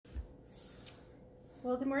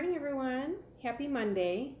Well, good morning, everyone. Happy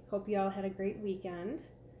Monday. Hope you all had a great weekend.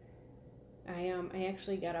 I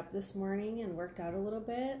actually got up this morning and worked out a little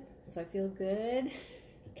bit, so I feel good.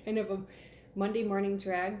 Kind of a Monday morning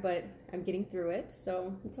drag, but I'm getting through it,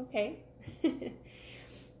 so it's okay.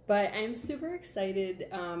 But I'm super excited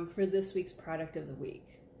for this week's product of the week.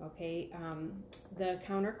 Okay, the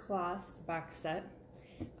Counter Cloths box set.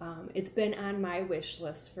 It's been on my wish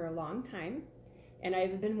list for a long time, and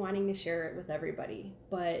I've been wanting to share it with everybody,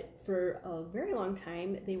 but for a very long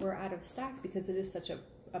time they were out of stock because it is such a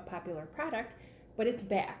popular product, but it's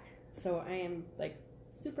back. So I am like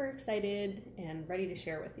super excited and ready to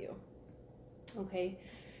share with you. Okay,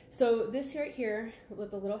 so this right here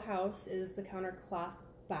with the little house is the Counter Cloth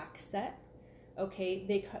box set. Okay,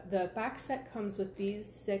 the box set comes with these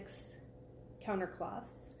 6 counter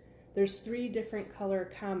cloths. There's 3 different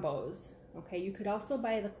color combos. Okay, you could also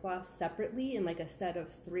buy the cloth separately in like a set of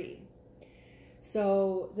 3.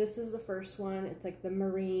 So this is the first one. It's like the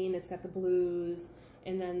marine, it's got the blues,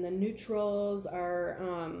 and then the neutrals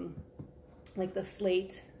are like the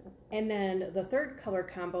slate. And then the third color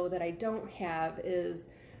combo that I don't have is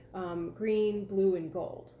green, blue, and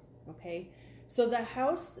gold. Okay, so the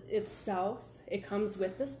house itself, it comes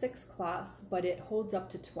with the 6 cloths, but it holds up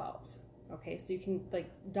to 12. Okay, so you can like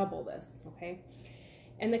double this. Okay.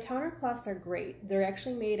 And the counter cloths are great. They're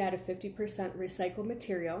actually made out of 50% recycled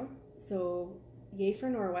material. So yay for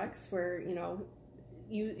Norwex for,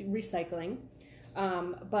 recycling.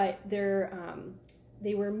 But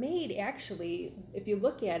they were made actually, if you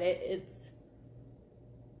look at it,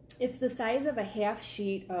 it's the size of a half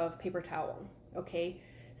sheet of paper towel. Okay.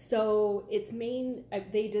 So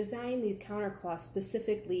they designed these counter cloths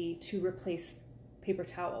specifically to replace paper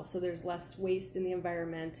towel, so there's less waste in the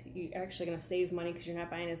environment. You're actually going to save money because you're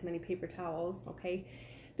not buying as many paper towels. Okay,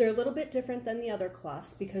 they're a little bit different than the other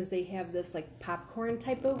cloths because they have this like popcorn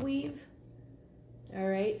type of weave. All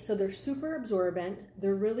right, so they're super absorbent.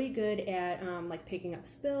 They're really good at like picking up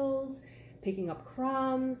spills, picking up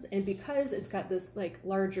crumbs, and because it's got this like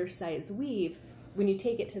larger sized weave, when you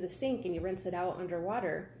take it to the sink and you rinse it out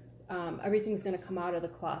underwater, everything's going to come out of the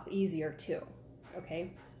cloth easier too.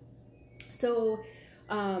 Okay. So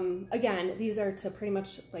again, these are to pretty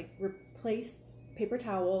much like replace paper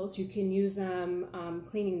towels. You can use them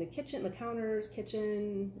cleaning the kitchen, the counters,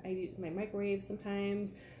 kitchen. I use my microwave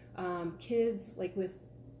sometimes. Kids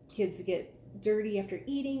get dirty after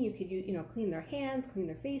eating. You could clean their hands, clean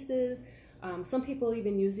their faces. Some people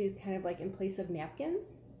even use these kind of like in place of napkins.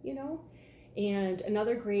 And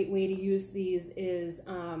another great way to use these is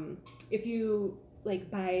if you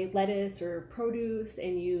like buy lettuce or produce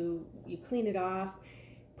and you clean it off,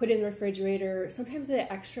 put it in the refrigerator. Sometimes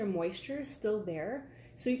the extra moisture is still there,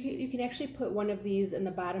 so you can actually put one of these in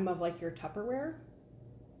the bottom of like your Tupperware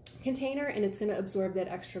container, and it's going to absorb that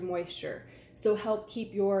extra moisture, so help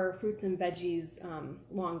keep your fruits and veggies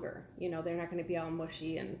longer. They're not going to be all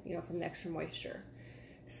mushy and from the extra moisture.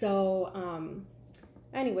 So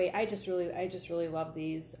anyway, I just really love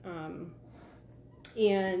these.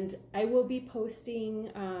 And I will be posting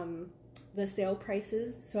the sale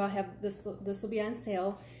prices. So I'll have this will be on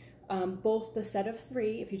sale, both the set of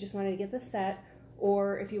 3 if you just wanted to get the set,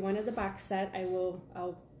 or if you wanted the box set,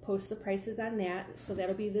 I'll post the prices on that. So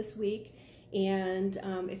that'll be this week. And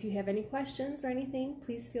if you have any questions or anything,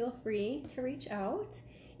 please feel free to reach out.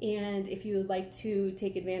 And if you would like to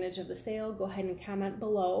take advantage of the sale, go ahead and comment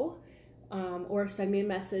below, or send me a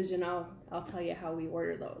message and I'll tell you how we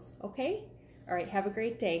order those. Okay? All right, have a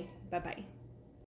great day. Bye-bye.